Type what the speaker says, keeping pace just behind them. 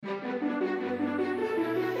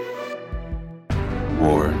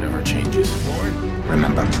War never changes.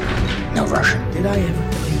 Remember, no Russian. Did I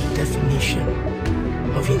ever tell you the definition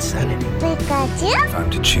of insanity? If I'm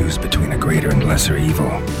to choose between a greater and lesser evil,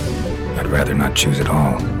 I'd rather not choose at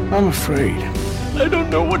all. I'm afraid. I don't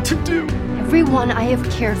know what to do. Everyone I have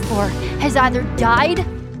cared for has either died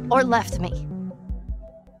or left me.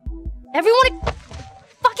 Everyone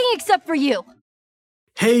fucking except for you.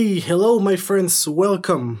 Hey, hello my friends,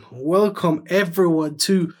 welcome everyone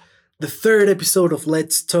to the third episode of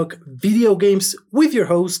Let's Talk Video Games with your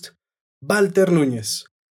host, Walter Núñez.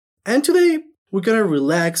 And today we're gonna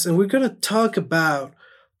relax and we're gonna talk about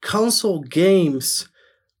console games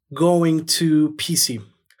going to PC.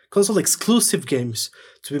 Console exclusive games,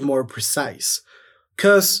 to be more precise.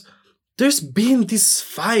 Because there's been this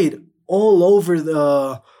fight all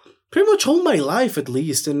over pretty much all my life at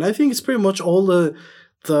least, and I think it's pretty much all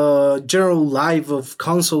the general life of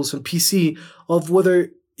consoles and PC of whether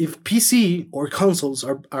if PC or consoles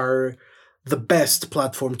are the best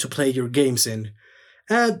platform to play your games in.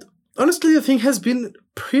 And honestly, the thing has been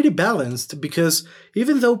pretty balanced because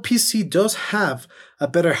even though PC does have a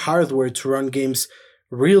better hardware to run games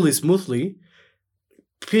really smoothly,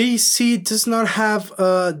 PC does not have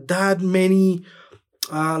that many,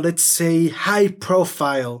 let's say,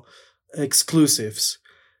 high-profile exclusives.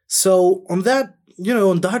 So on that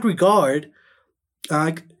regard,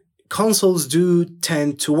 consoles do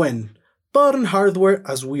tend to win. But on hardware,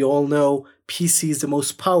 as we all know, PC is the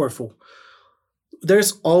most powerful.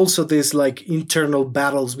 There's also this internal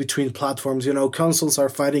battles between platforms. Consoles are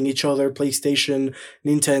fighting each other, PlayStation,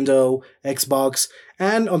 Nintendo, Xbox.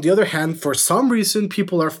 And on the other hand, for some reason,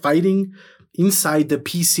 people are fighting inside the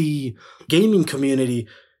PC gaming community.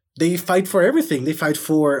 They fight for everything. They fight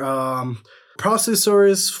for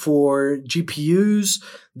processors, for GPUs.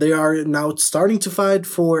 They are now starting to fight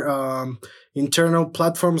for internal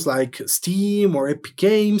platforms like Steam or Epic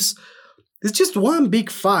Games. It's just one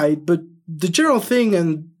big fight, but the general thing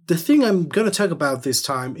and the thing I'm going to talk about this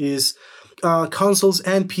time is consoles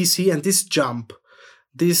and PC and this jump,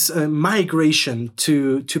 this migration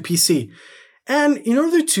to PC. And in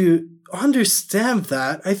order to understand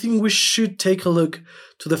that, I think we should take a look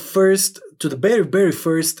to the very, very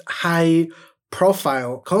first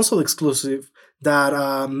high-profile console exclusive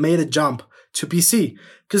that made a jump to PC.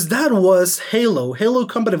 Because that was Halo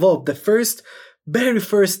Combat Evolved, the very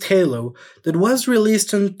first Halo that was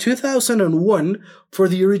released in 2001 for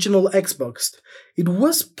the original Xbox. It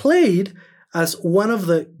was played as one of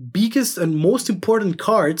the biggest and most important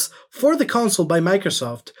cards for the console by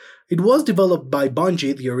Microsoft. It was developed by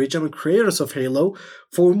Bungie, the original creators of Halo,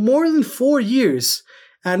 for more than 4 years,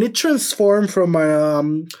 and it transformed from a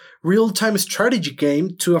real-time strategy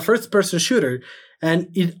game to a first-person shooter, and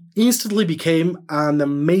it instantly became an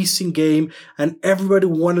amazing game, and everybody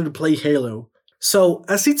wanted to play Halo. So,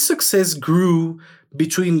 as its success grew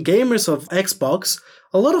between gamers of Xbox,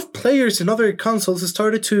 a lot of players in other consoles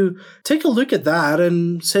started to take a look at that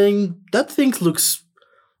and saying, that thing looks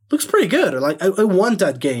pretty good. I want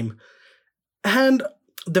that game. And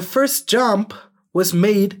the first jump was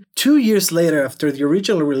made 2 years later after the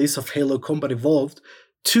original release of Halo Combat Evolved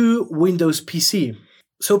to Windows PC.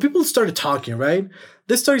 So people started talking, right?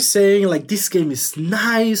 They started saying, this game is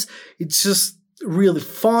nice, it's just really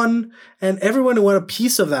fun, and everyone wanted a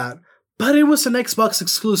piece of that. But it was an Xbox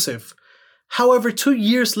exclusive. However, 2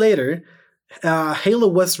 years later, Halo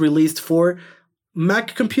was released for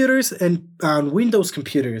Mac computers and Windows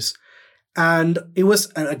computers. And it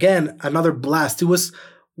was, again, another blast. It was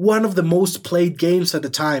one of the most played games at the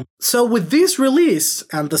time. So with this release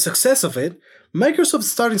and the success of it, Microsoft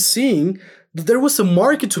started seeing that there was a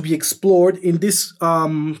market to be explored in this,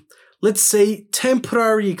 let's say,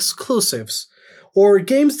 temporary exclusives, or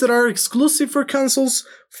games that are exclusive for consoles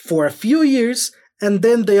for a few years, and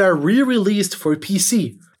then they are re-released for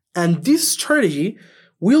PC. And this strategy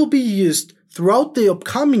will be used throughout the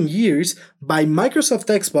upcoming years by Microsoft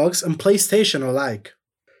Xbox and PlayStation alike.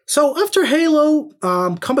 So after Halo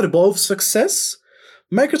Combat Evolved's success,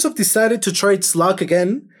 Microsoft decided to try its luck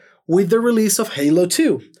again with the release of Halo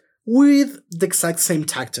 2, with the exact same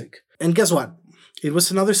tactic. And guess what? It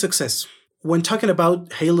was another success. When talking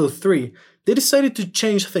about Halo 3, they decided to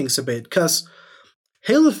change things a bit, because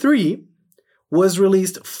Halo 3 was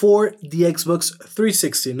released for the Xbox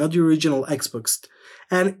 360, not the original Xbox.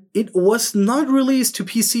 And it was not released to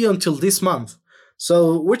PC until this month.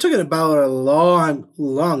 So we're talking about a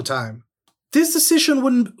long time. This decision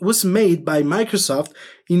was made by Microsoft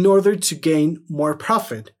in order to gain more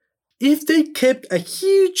profit. If they kept a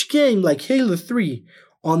huge game like Halo 3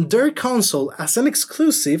 on their console as an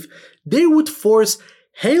exclusive, they would force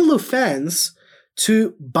Halo fans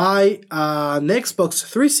to buy an Xbox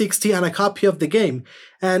 360 and a copy of the game.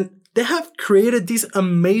 And they have created this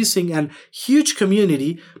amazing and huge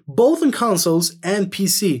community, both on consoles and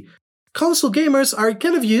PC. Console gamers are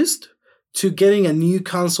kind of used to getting a new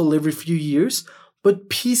console every few years, but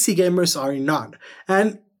PC gamers are not.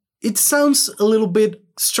 And it sounds a little bit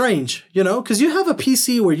strange, because you have a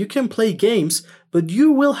PC where you can play games, but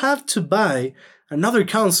you will have to buy another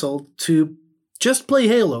console to just play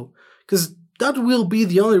Halo, because that will be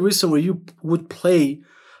the only reason where you would play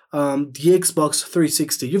the Xbox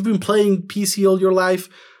 360. You've been playing PC all your life,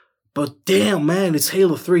 but damn, man, it's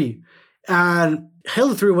Halo 3. And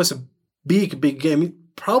Halo 3 was a big game. It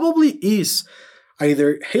probably is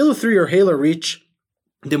either Halo 3 or Halo Reach,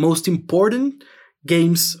 the most important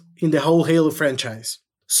games in the whole Halo franchise.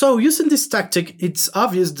 So using this tactic, it's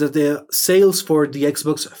obvious that the sales for the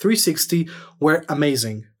Xbox 360 were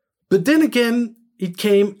amazing. But then again, it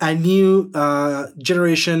came a new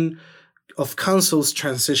generation of consoles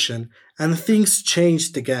transition, and things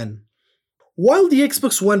changed again. While the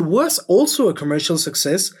Xbox One was also a commercial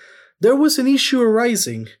success, there was an issue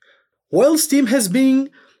arising. While Steam has been,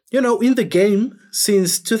 in the game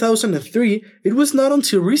since 2003, it was not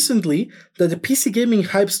until recently that the PC gaming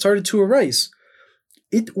hype started to arise.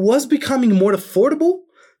 It was becoming more affordable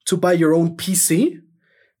to buy your own PC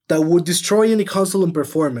that would destroy any console in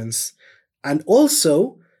performance. And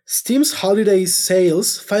also, Steam's holiday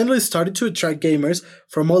sales finally started to attract gamers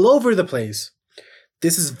from all over the place.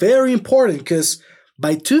 This is very important because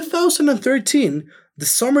by 2013, the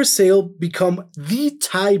summer sale became the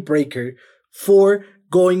tiebreaker for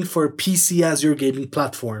going for PC as your gaming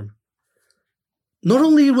platform. Not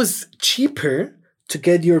only it was cheaper to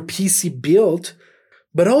get your PC built,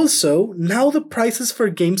 but also now the prices for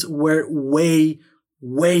games were way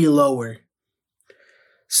lower.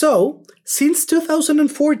 So, since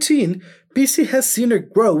 2014, PC has seen a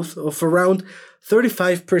growth of around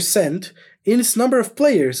 35% in its number of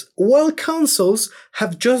players, while consoles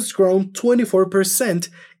have just grown 24%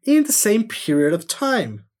 in the same period of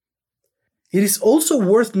time. It is also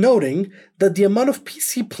worth noting that the amount of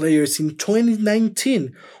PC players in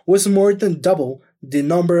 2019 was more than double the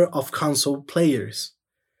number of console players.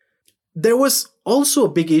 There was also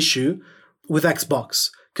a big issue with Xbox,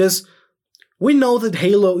 because we know that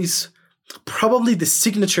Halo is probably the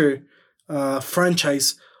signature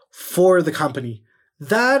franchise for the company.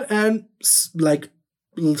 That and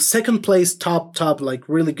second place, top,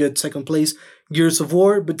 really good second place, Gears of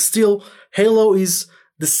War, but still Halo is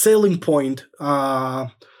the selling point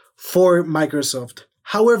for Microsoft.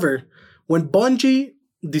 However, when Bungie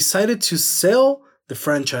decided to sell the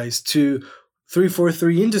franchise to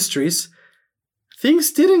 343 Industries,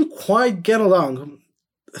 things didn't quite get along.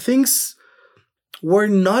 Things were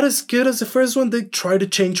not as good as the first one. They tried to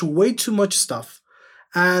change way too much stuff,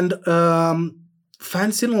 and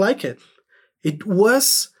fans didn't like it. It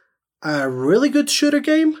was a really good shooter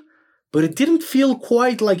game, but it didn't feel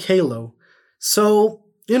quite like Halo. So,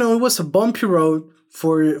 it was a bumpy road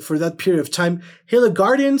for that period of time. Halo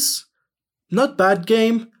Guardians, not bad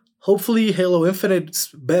game. Hopefully Halo Infinite's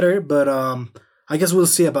better, but I guess we'll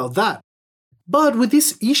see about that. But with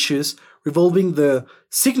these issues revolving the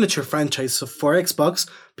signature franchise for Xbox,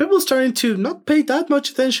 people starting to not pay that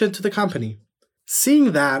much attention to the company.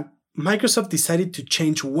 Seeing that, Microsoft decided to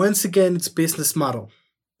change once again its business model.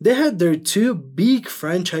 They had their two big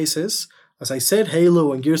franchises, as I said,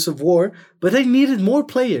 Halo and Gears of War, but they needed more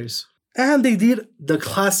players. And they did the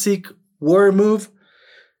classic war move: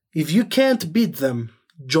 if you can't beat them,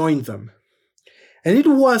 join them. And it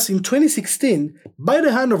was in 2016, by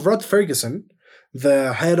the hand of Rod Ferguson,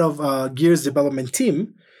 the head of Gears development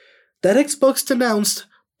team, that Xbox announced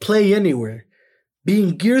Play Anywhere,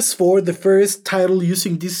 being Gears 4 the first title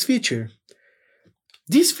using this feature.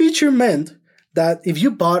 This feature meant that if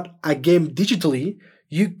you bought a game digitally,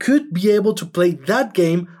 you could be able to play that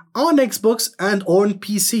game on Xbox and on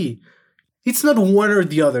PC. It's not one or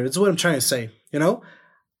the other, that's what I'm trying to say,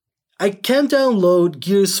 I can download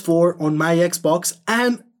Gears 4 on my Xbox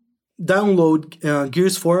and download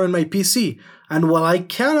Gears 4 on my PC. And while I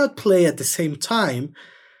cannot play at the same time,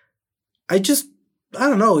 I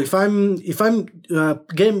don't know, if I'm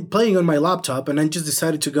playing on my laptop and I just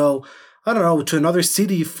decided to go, to another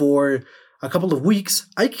city for a couple of weeks,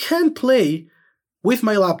 I can play with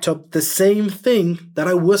my laptop the same thing that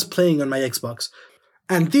I was playing on my Xbox.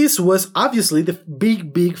 And this was obviously the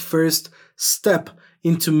big first step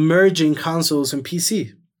into merging consoles and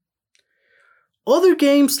PC. Other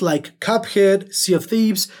games like Cuphead, Sea of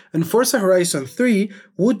Thieves, and Forza Horizon 3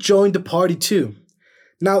 would join the party too.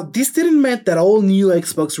 Now, this didn't mean that all new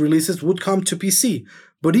Xbox releases would come to PC,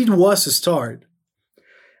 but it was a start.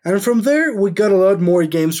 And from there, we got a lot more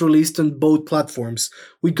games released on both platforms.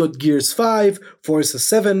 We got Gears 5, Forza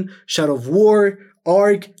 7, Shadow of War,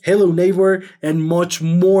 Ark, Hello Neighbor, and much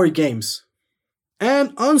more games.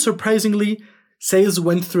 And unsurprisingly, sales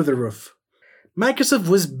went through the roof. Microsoft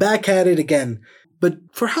was back at it again, but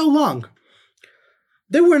for how long?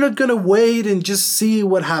 They were not gonna wait and just see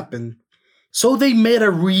what happened. So they made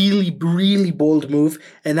a really, really bold move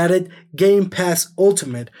and added Game Pass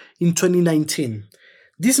Ultimate in 2019.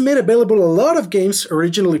 This made available a lot of games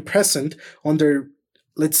originally present on their,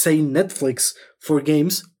 let's say, Netflix for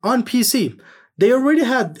games on PC. They already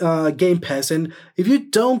had Game Pass, and if you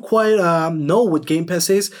don't quite know what Game Pass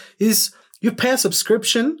is you pay a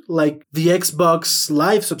subscription like the Xbox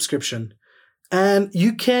Live subscription, and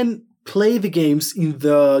you can play the games in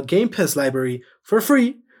the Game Pass library for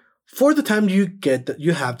free for the time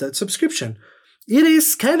you have that subscription. It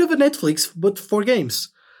is kind of a Netflix, but for games.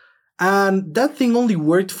 And that thing only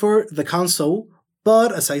worked for the console,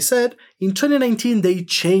 but as I said, in 2019 they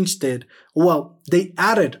changed it. Well, they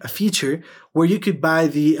added a feature where you could buy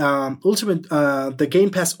the the Game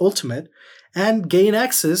Pass Ultimate and gain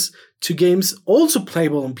access to games also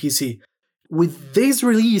playable on PC. With this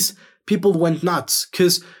release, people went nuts,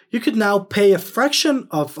 because you could now pay a fraction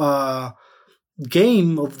of the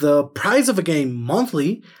price of a game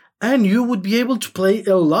monthly, and you would be able to play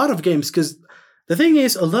a lot of games, because the thing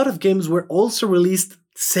is, a lot of games were also released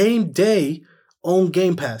same day on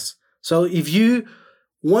Game Pass. So if you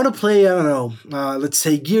want to play, let's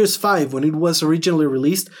say Gears 5 when it was originally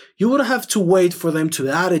released, you would have to wait for them to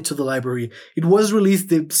add it to the library. It was released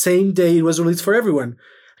the same day it was released for everyone.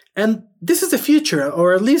 And this is the future,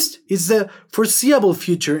 or at least it's the foreseeable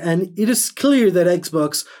future, and it is clear that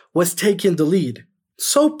Xbox was taking the lead.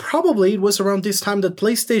 So probably it was around this time that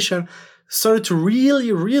PlayStation started to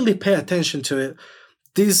really, really pay attention to it,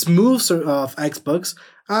 these moves of Xbox,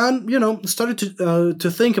 and, started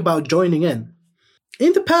to think about joining in.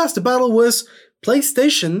 In the past, the battle was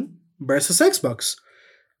PlayStation versus Xbox.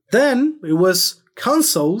 Then it was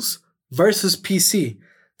consoles versus PC.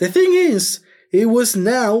 The thing is, it was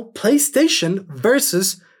now PlayStation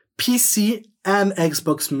versus PC and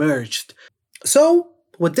Xbox merged. So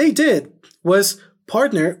what they did was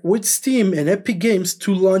partner with Steam and Epic Games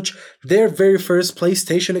to launch their very first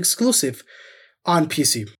PlayStation exclusive on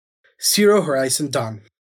PC, Zero Horizon Dawn.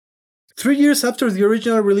 3 years after the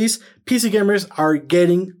original release, PC gamers are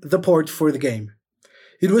getting the port for the game.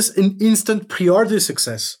 It was an instant pre-order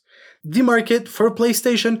success. The market for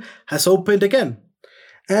PlayStation has opened again,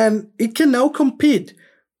 and it can now compete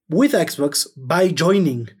with Xbox by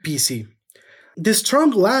joining PC. The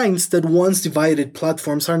strong lines that once divided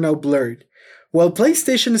platforms are now blurred. While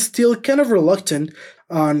PlayStation is still kind of reluctant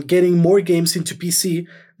on getting more games into PC,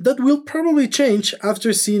 that will probably change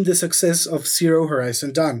after seeing the success of Zero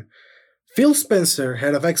Horizon Dawn. Phil Spencer,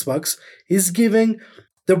 head of Xbox, is giving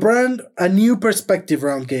the brand a new perspective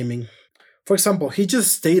around gaming. For example, he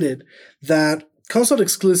just stated that console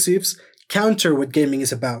exclusives counter what gaming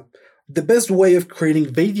is about. The best way of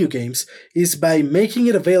creating video games is by making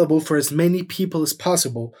it available for as many people as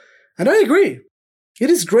possible. And I agree. It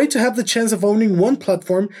is great to have the chance of owning one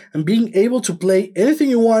platform and being able to play anything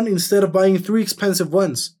you want instead of buying 3 expensive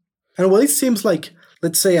ones. And while it seems like,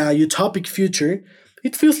 let's say, a utopic future,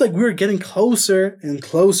 it feels like we're getting closer and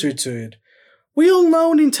closer to it. We all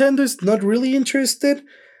know Nintendo is not really interested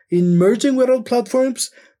in merging with other platforms,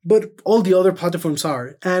 but all the other platforms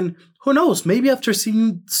are. And who knows, maybe after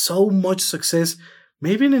seeing so much success,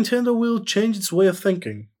 maybe Nintendo will change its way of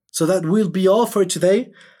thinking. So that will be all for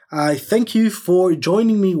today. I thank you for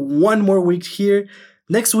joining me one more week here.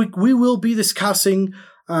 Next week, we will be discussing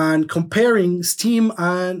and comparing Steam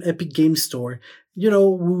and Epic Games Store. We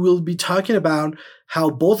will be talking about how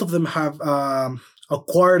both of them have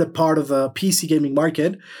acquired a part of the PC gaming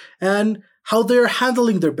market and how they're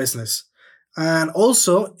handling their business. And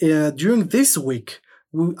also, during this week,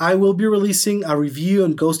 I will be releasing a review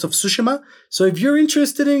on Ghost of Tsushima. So if you're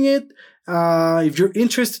interested in it, if you're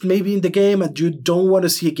interested maybe in the game and you don't want to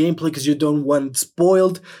see a gameplay because you don't want it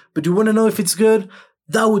spoiled, but you want to know if it's good,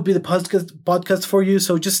 that would be the podcast for you.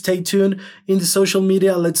 So just stay tuned in the social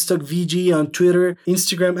media. Let's Talk VG on Twitter,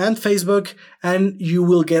 Instagram, and Facebook, and you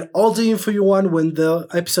will get all the info you want when the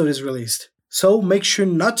episode is released. So make sure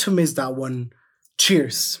not to miss that one.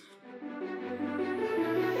 Cheers.